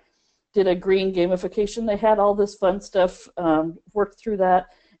Vancouver did a green gamification. They had all this fun stuff, worked through that,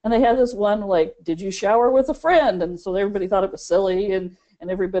 and they had this one like, did you shower with a friend? And so everybody thought it was silly, and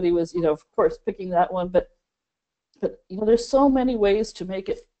everybody was, you know, of course, picking that one. But you know, there's so many ways to make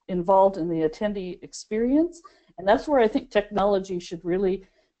it involved in the attendee experience, and that's where I think technology should really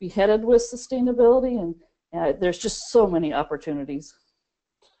be headed with sustainability, and there's just so many opportunities.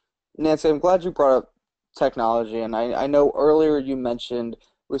 Nancy, I'm glad you brought up technology, and I know earlier you mentioned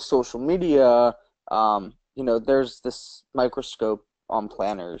with social media, there's this microscope on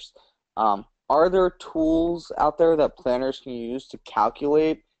planners. Are there tools out there that planners can use to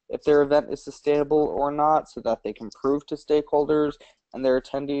calculate if their event is sustainable or not, so that they can prove to stakeholders and their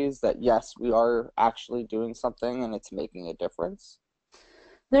attendees that yes, we are actually doing something and it's making a difference?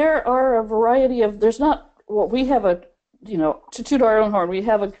 There are a variety of, there's not, well, we have a, to toot our own horn, we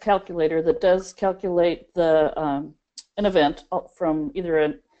have a calculator that does calculate an event from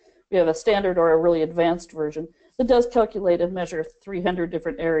we have a standard or a really advanced version that does calculate and measure 300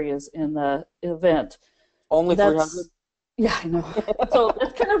 different areas in the event. Only 300? Yeah, I know. So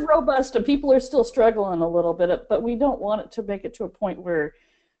it's kind of robust, and people are still struggling a little bit, but we don't want it to make it to a point where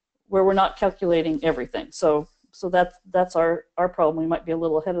we're not calculating everything. So that's our problem. We might be a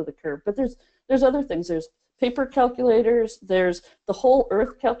little ahead of the curve. But there's other things. There's paper calculators. There's the whole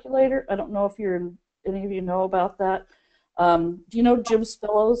Earth calculator. I don't know if any of you know about that. Do you know Jim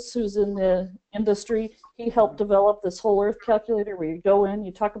Spellows, who's in the industry? He helped develop this whole Earth calculator where you go in,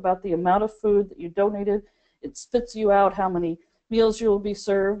 you talk about the amount of food that you donated. It spits you out how many meals you will be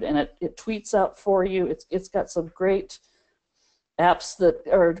served, and it tweets out for you. It's got some great apps that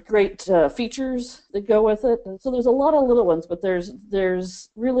are great features that go with it. And so there's a lot of little ones, but there's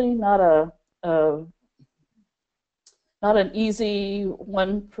really not an easy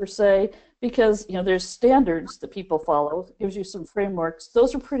one per se, because there's standards that people follow. It gives you some frameworks.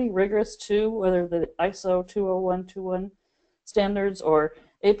 Those are pretty rigorous too, whether the ISO 20121 standards or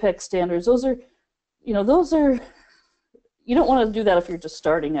Apex standards. Those are you don't want to do that if you're just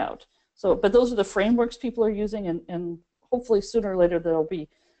starting out. So, but those are the frameworks people are using, and hopefully sooner or later there'll be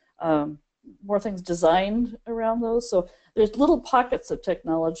more things designed around those. So there's little pockets of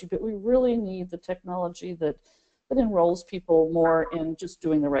technology, but we really need the technology that enrolls people more in just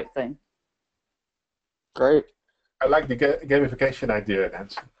doing the right thing. Great. I like the gamification idea,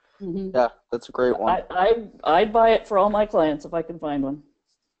 Nancy. Mm-hmm. Yeah, that's a great one. I'd buy it for all my clients if I can find one.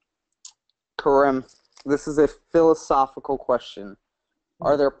 Kerem, this is a philosophical question.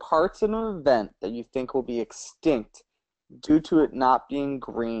 Are there parts in an event that you think will be extinct due to it not being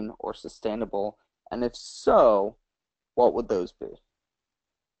green or sustainable? And if so, what would those be?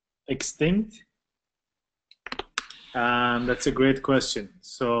 Extinct? That's a great question.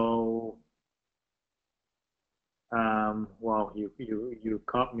 So, wow, you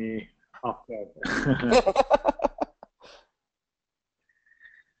caught me off guard.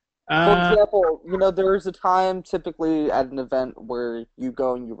 For example, there's a time typically at an event where you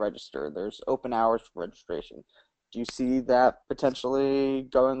go and you register. There's open hours for registration. Do you see that potentially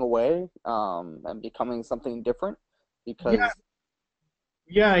going away and becoming something different? Because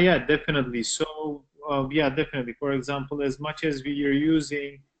yeah, definitely. So yeah, definitely. For example, as much as we are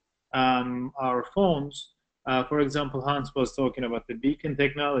using our phones, for example, Hans was talking about the beacon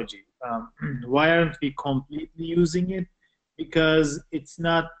technology. Why aren't we completely using it? Because it's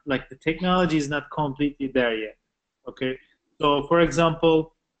not like the technology is not completely there yet. Okay, so for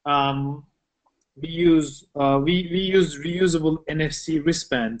example, we use reusable NFC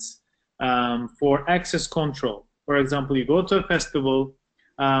wristbands for access control. For example, you go to a festival,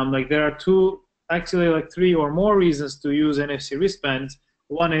 like there are actually like 3 or more reasons to use NFC wristbands.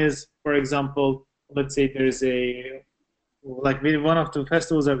 One is, for example, let's say there's like one of the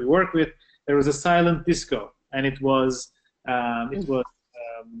festivals that we work with, there was a silent disco, and it was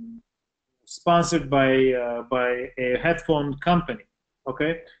sponsored by a headphone company.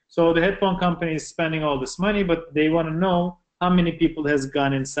 Okay, so the headphone company is spending all this money, but they want to know how many people has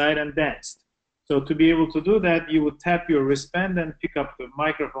gone inside and danced. So to be able to do that, you would tap your wristband and pick up the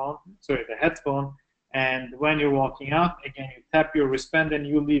the headphone, and when you're walking out, again, you tap your wristband and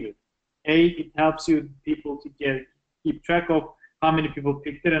you leave it. It helps people to keep track of how many people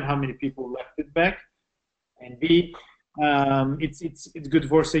picked it and how many people left it back, and B, it's good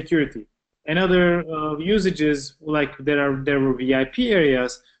for security. Another usages, like there were VIP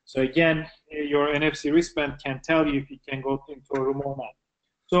areas. So again, your NFC wristband can tell you if you can go into a room or not.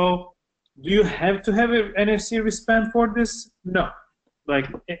 So do you have to have an NFC wristband for this? No. Like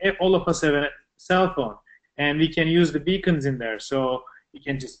all of us have a cell phone, and we can use the beacons in there. So you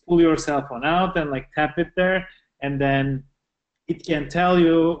can just pull your cell phone out and like tap it there, and then it can tell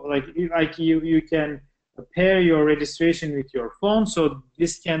you like you can pair your registration with your phone. So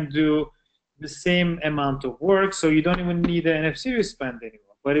this can do the same amount of work, so you don't even need an NFC wristband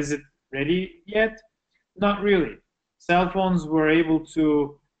anymore. But is it ready yet? Not really. Cell phones were able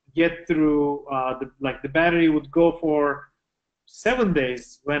to get through, the battery would go for 7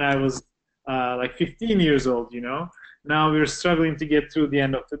 days when I was like 15 years old, Now we're struggling to get through the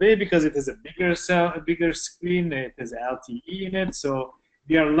end of the day because it has a bigger cell, a bigger screen. It has LTE in it, so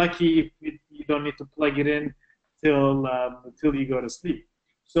we are lucky if you don't need to plug it in till you go to sleep.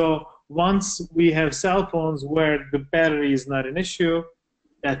 So once we have cell phones where the battery is not an issue,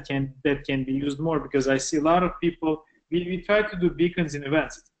 that can be used more, because I see a lot of people. We try to do beacons in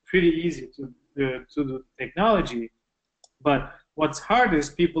events. It's pretty easy to do technology, but what's hard is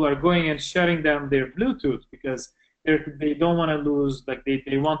people are going and shutting down their Bluetooth because they don't want to lose, like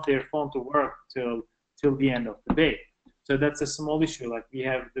they want their phone to work till the end of the day. So that's a small issue. Like we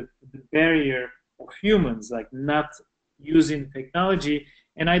have the barrier of humans, like not using technology,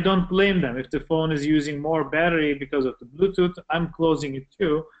 and I don't blame them. If the phone is using more battery because of the Bluetooth, I'm closing it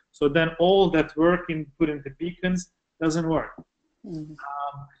too. So then all that work put into beacons doesn't work. Mm-hmm.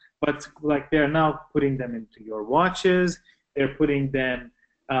 But like they're now putting them into your watches, they're putting them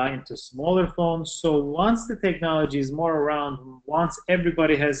into smaller phones. So once the technology is more around, once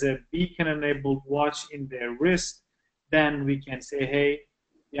everybody has a beacon-enabled watch in their wrist, then we can say, hey,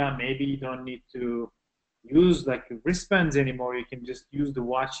 yeah, maybe you don't need to use like wristbands anymore. You can just use the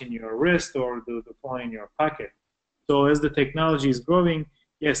watch in your wrist or the phone in your pocket. So as the technology is growing,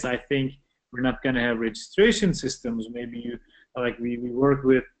 yes, I think we're not going to have registration systems. Maybe we work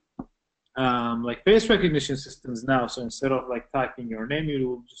with like face recognition systems now. So instead of like typing your name, you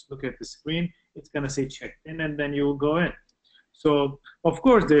will just look at the screen. It's going to say checked in, and then you will go in. So of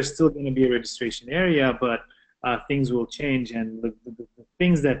course, there's still going to be a registration area, but things will change, and the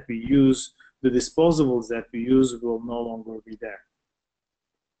things that we use, the disposables that we use, will no longer be there.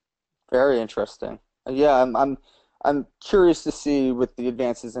 Very interesting. Yeah, I'm curious to see with the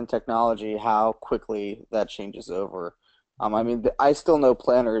advances in technology how quickly that changes over. I mean, I still know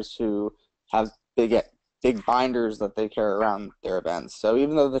planners who have big binders that they carry around their events. So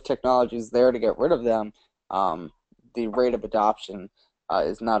even though the technology is there to get rid of them, the rate of adoption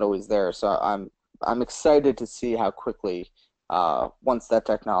is not always there. So I'm excited to see how quickly, once that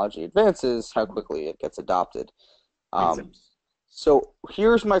technology advances, how quickly it gets adopted. So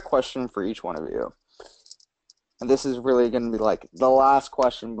here's my question for each one of you. And this is really going to be like the last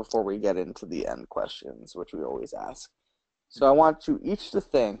question before we get into the end questions, which we always ask. So I want you each to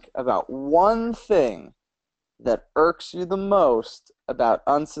think about one thing that irks you the most about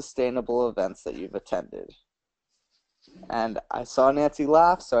unsustainable events that you've attended. And I saw Nancy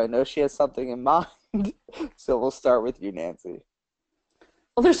laugh, so I know she has something in mind. So we'll start with you, Nancy.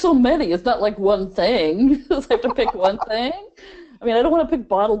 Well, there's so many. It's not like one thing. I have to pick one thing. I mean, I don't want to pick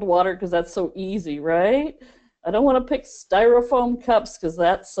bottled water because that's so easy, right? I don't want to pick styrofoam cups because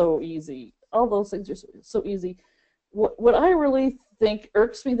that's so easy. All those things are so easy. What I really think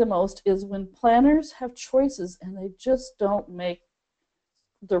irks me the most is when planners have choices and they just don't make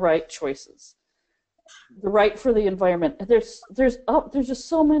the right choices, the right for the environment. There's just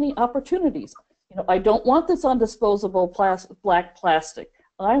so many opportunities. You know, I don't want this on disposable black plastic.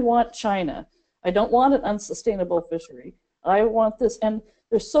 I want China. I don't want an unsustainable fishery. I want this, and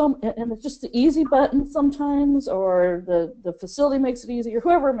there's and it's just the easy button sometimes, or the facility makes it easy, or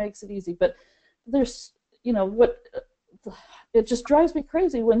whoever makes it easy. But there's, you know, it just drives me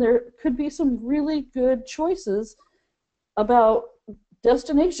crazy when there could be some really good choices about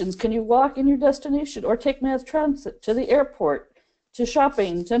destinations. Can you walk in your destination, or take mass transit to the airport, to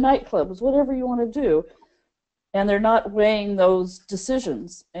shopping, to nightclubs, whatever you want to do? And they're not weighing those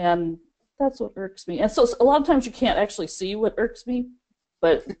decisions, and that's what irks me. And so a lot of times you can't actually see what irks me,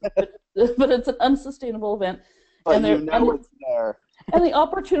 but it's an unsustainable event. But and it's there. And the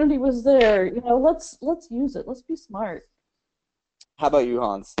opportunity was there. You know, let's use it. Let's be smart. How about you,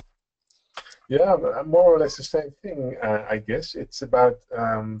 Hans? Yeah, more or less the same thing, I guess. It's about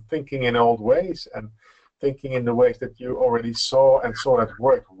thinking in old ways and thinking in the ways that you already saw that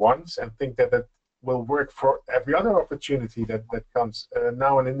worked once, and think that that will work for every other opportunity that comes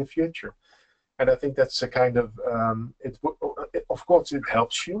now and in the future. And I think that's a kind of, of course it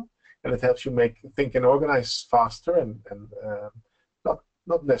helps you, and it helps you think and organize faster, and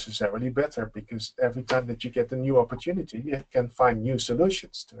not necessarily better, because every time that you get a new opportunity, you can find new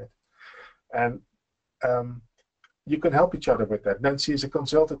solutions to it. And you can help each other with that. Nancy is a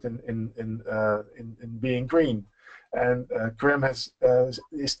consultant in being green, and Kerem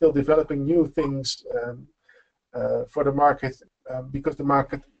is still developing new things for the market, because the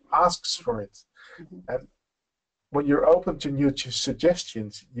market asks for it. Mm-hmm. And when you're open to new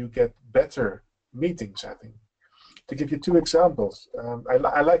suggestions, you get better meetings, I think. To give you two examples,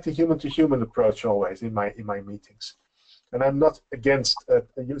 I like the human-to-human approach always in my meetings. And I'm not against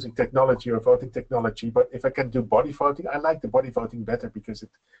using technology or voting technology, but if I can do body voting, I like the body voting better, because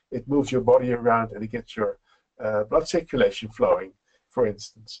it moves your body around and it gets your blood circulation flowing, for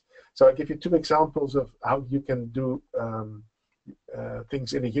instance. So I give you two examples of how you can do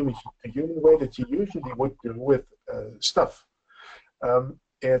things in a human way that you usually would do with stuff.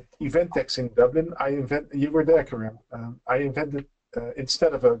 At Eventex in Dublin, you were there, Kerem. I invented,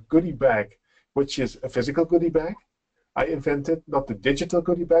 instead of a goodie bag, which is a physical goodie bag, I invented not the digital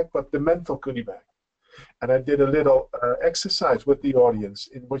goodie bag, but the mental goodie bag. And I did a little exercise with the audience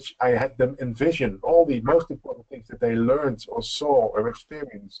in which I had them envision all the most important things that they learned or saw or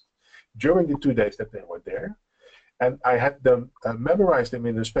experienced during the 2 days that they were there. And I had them memorize them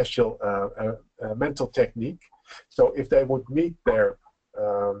in a special mental technique. So if they would meet their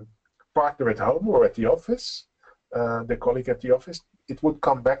partner at home or at the office, their colleague at the office, it would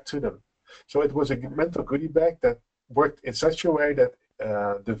come back to them. So it was a mental goodie bag that worked in such a way that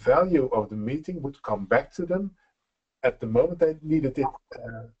the value of the meeting would come back to them at the moment they needed it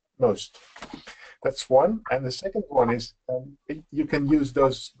most. That's one. And the second one is you can use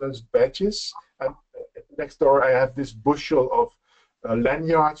those badges. And next door I have this bushel of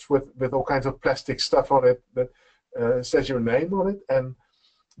lanyards with all kinds of plastic stuff on it that says your name on it, and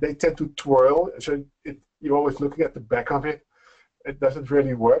they tend to twirl, so you're always looking at the back of it. It doesn't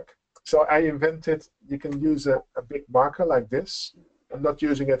really work. So I invented, you can use a big marker like this. I'm not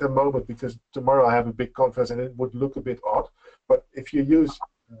using it at the moment because tomorrow I have a big conference and it would look a bit odd. But if you use,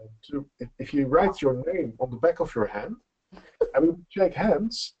 if you write your name on the back of your hand, and we would shake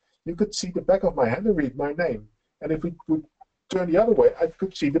hands, you could see the back of my hand and read my name. And if we would turn the other way, I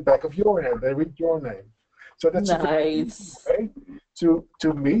could see the back of your hand and read your name. So that's nice. a good way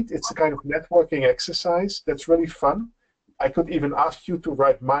to meet. It's a kind of networking exercise that's really fun. I could even ask you to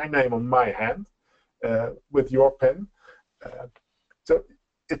write my name on my hand with your pen. So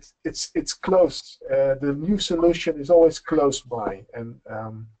it's close. The new solution is always close by, and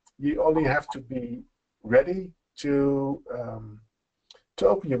you only have to be ready to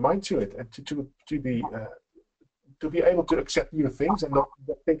open your mind to it, and to be able to accept new things and not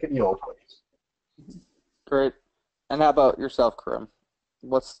think in the old ways. Great. And how about yourself, Kerem?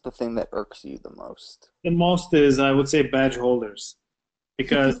 What's the thing that irks you the most? The most is, I would say, badge holders,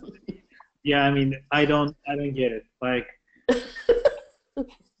 because yeah, I mean, I don't get it. Like,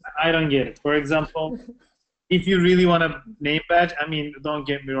 I don't get it. For example, if you really want a name badge, I mean, don't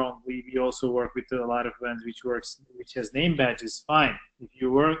get me wrong. We also work with a lot of events which has name badges. Fine. If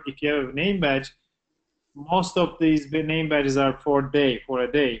you have a name badge, most of these name badges are for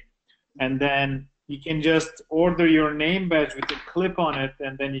a day, and then you can just order your name badge with a clip on it,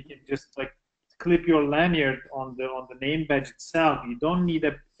 and then you can just like clip your lanyard on the name badge itself. You don't need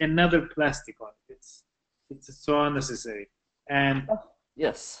another plastic on it. It's so unnecessary. And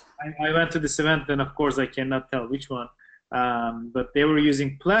yes, I went to this event, and of course I cannot tell which one, but they were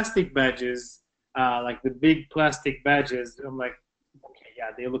using plastic badges, like the big plastic badges. I'm like, okay, yeah,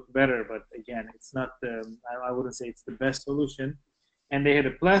 they look better, but again, it's not I wouldn't say it's the best solution. And they had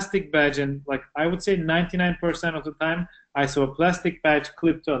a plastic badge, and like I would say 99% of the time I saw a plastic badge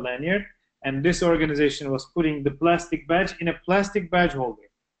clipped to a lanyard, and this organization was putting the plastic badge in a plastic badge holder.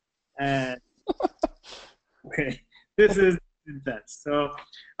 And okay, this is intense. So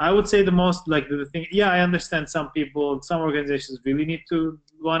I would say the most, like the thing, yeah, I understand some organizations really need to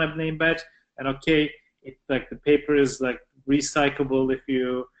want a name badge, and okay, it's like the paper is like recyclable if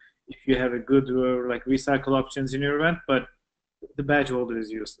you have a good like recycle options in your event, but the badge holder is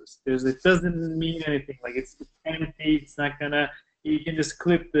useless. It doesn't mean anything. Like it's empty. It's not gonna. You can just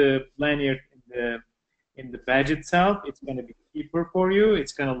clip the lanyard in the badge itself. It's gonna be cheaper for you.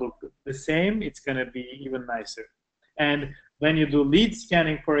 It's gonna look the same. It's gonna be even nicer. And when you do lead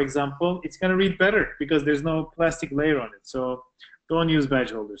scanning, for example, it's gonna read better because there's no plastic layer on it. So don't use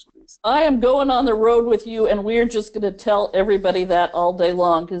badge holders, please. I am going on the road with you, and we're just going to tell everybody that all day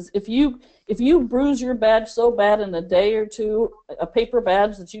long. Because if you bruise your badge so bad in a day or two, a paper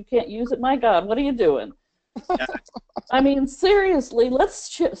badge that you can't use it, my God, what are you doing? Yeah. I mean, seriously,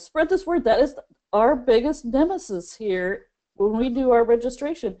 let's spread this word. That is our biggest nemesis here when we do our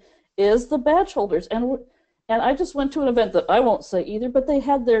registration, is the badge holders. And I just went to an event that I won't say either, but they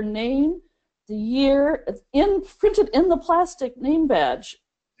had their name, the year, printed in the plastic name badge.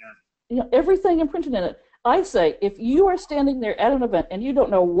 Yeah. You know, everything imprinted in it. I say, if you are standing there at an event and you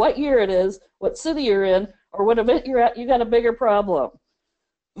don't know what year it is, what city you're in, or what event you're at, you got a bigger problem.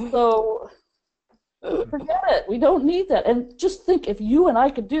 So forget it. We don't need that. And just think, if you and I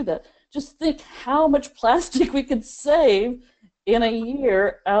could do that, just think how much plastic we could save in a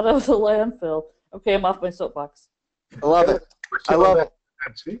year out of the landfill. Okay, I'm off my soapbox. I love it. I love it.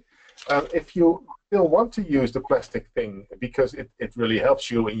 Nancy. If you still want to use the plastic thing because it really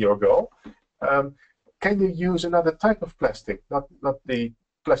helps you in your goal, can you use another type of plastic? Not the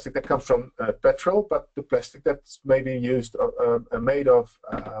plastic that comes from petrol, but the plastic that's maybe used made of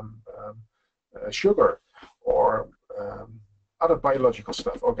sugar or other biological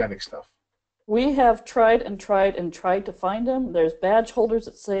stuff, organic stuff. We have tried and tried and tried to find them. There's badge holders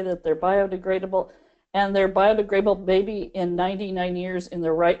that say that they're biodegradable, and they're biodegradable maybe in 99 years in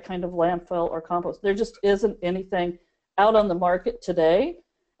the right kind of landfill or compost. There just isn't anything out on the market today,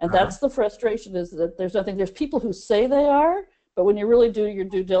 and that's the frustration, is that there's nothing. There's people who say they are, but when you really do your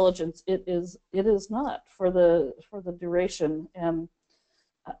due diligence, it is not for the duration. And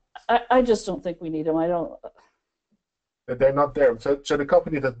I just don't think we need them. I don't. They're not there. So the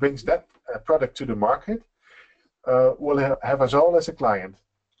company that brings that product to the market will have us all as a client.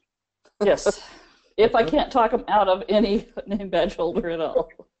 Yes, if I can't talk them out of any name badge holder at all.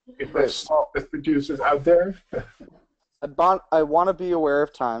 If there's producers out there. I want to be aware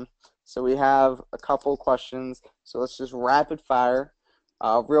of time, so we have a couple questions. So let's just rapid fire,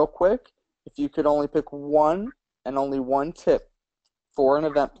 real quick. If you could only pick one and only one tip for an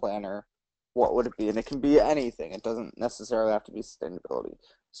event planner, what would it be? And it can be anything. It doesn't necessarily have to be sustainability.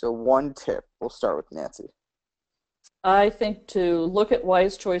 So one tip. We'll start with Nancy. I think to look at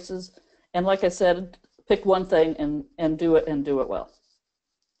wise choices, and like I said, pick one thing and do it well.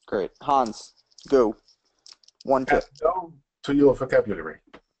 Great. Hans, go. One tip. Add no to your vocabulary.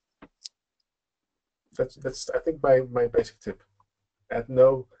 That's I think my basic tip. Add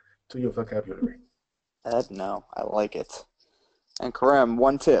no to your vocabulary. Add no. I like it. And Kerem,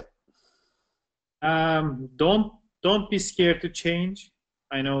 one tip. Don't be scared to change.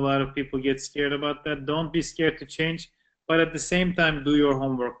 I know a lot of people get scared about that. Don't be scared to change, but at the same time, do your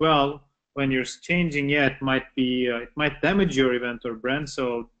homework well. When you're changing, yeah, it might damage your event or brand.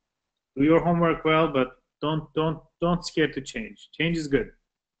 So do your homework well, but don't scared to change. Change is good.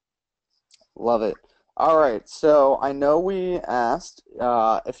 Love it. All right. So I know we asked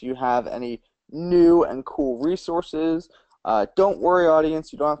if you have any new and cool resources. Don't worry,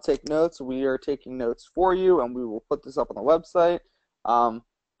 audience. You don't have to take notes. We are taking notes for you, and we will put this up on the website.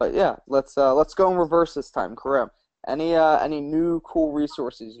 But yeah, let's go in reverse this time. Kerem, any new cool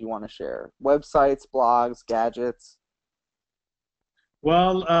resources you want to share? Websites, blogs, gadgets?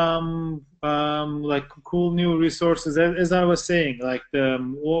 Well, like cool new resources, as I was saying, like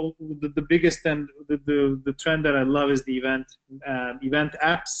the biggest and the trend that I love is the event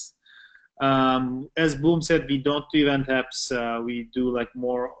apps. As Boomset, we don't do event apps. We do like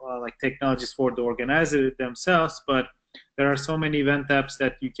more like technologies for the organizer themselves. But there are so many event apps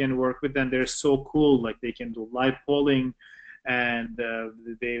that you can work with, and they're so cool. Like they can do live polling, and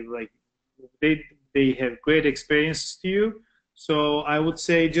they have great experiences to you. So I would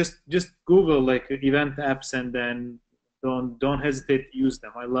say just Google like event apps, and then don't hesitate to use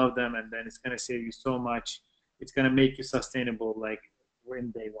them. I love them, and then it's gonna save you so much. It's gonna make you sustainable like we're in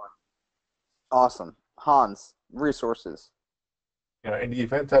day one. Awesome. Hans, resources. Yeah, in the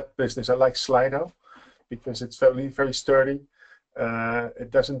event app business, I like Slido because it's very sturdy. It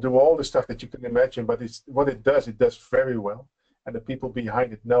doesn't do all the stuff that you can imagine, but what it does very well. And the people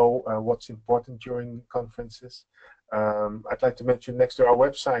behind it know what's important during conferences. I'd like to mention next to our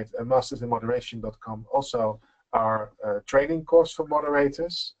website, mastersinmoderation.com, also our training course for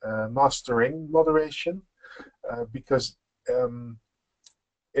moderators, mastering moderation, because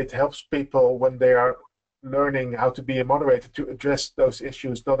it helps people when they are learning how to be a moderator to address those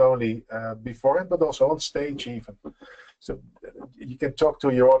issues not only beforehand but also on stage even. So you can talk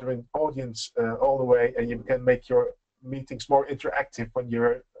to your audience all the way, and you can make your meetings more interactive when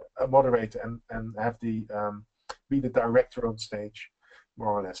you're a moderator and have the be the director on stage,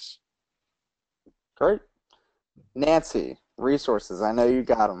 more or less. Great. Nancy, resources. I know you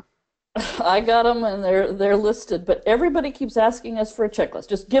got them. I got them, and they're listed, but everybody keeps asking us for a checklist.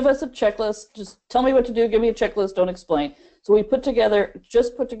 Just give us a checklist. Just tell me what to do. Give me a checklist. Don't explain. So we put together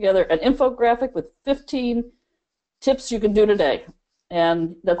an infographic with 15 tips you can do today,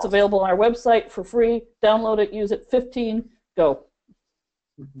 and that's available on our website for free. Download it, use it. 15, go.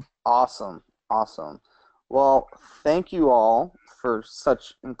 Awesome. Well, thank you all for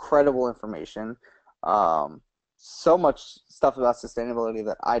such incredible information. So much stuff about sustainability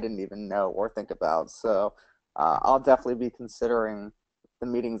that I didn't even know or think about. So I'll definitely be considering the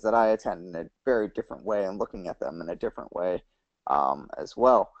meetings that I attend in a very different way and looking at them in a different way as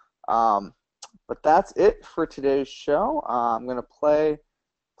well. But that's it for today's show. I'm going to play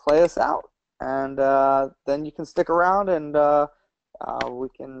us out, and then you can stick around and we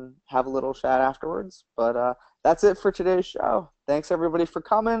can have a little chat afterwards. But that's it for today's show. Thanks, everybody, for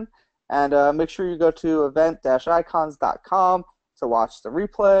coming. And make sure you go to event-icons.com to watch the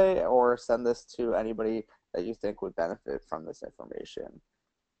replay or send this to anybody that you think would benefit from this information.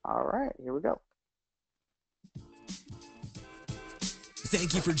 All right, here we go.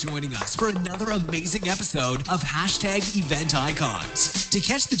 Thank you for joining us for another amazing episode of Event Icons. To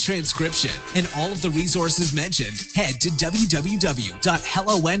catch the transcription and all of the resources mentioned, head to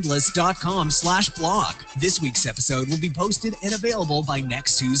www.helloendless.com/blog. This week's episode will be posted and available by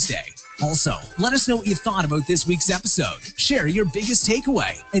next Tuesday. Also, let us know what you thought about this week's episode. Share your biggest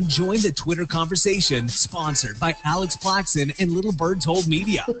takeaway and join the Twitter conversation sponsored by Alex Plaxon and Little Bird Told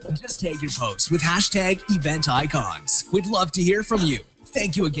Media. Just tag your post with Event Icons. We'd love to hear from you.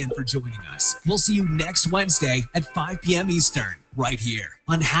 Thank you again for joining us. We'll see you next Wednesday at 5 p.m. Eastern, right here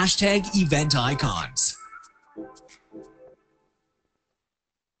on Event Icons.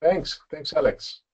 Thanks, Alex.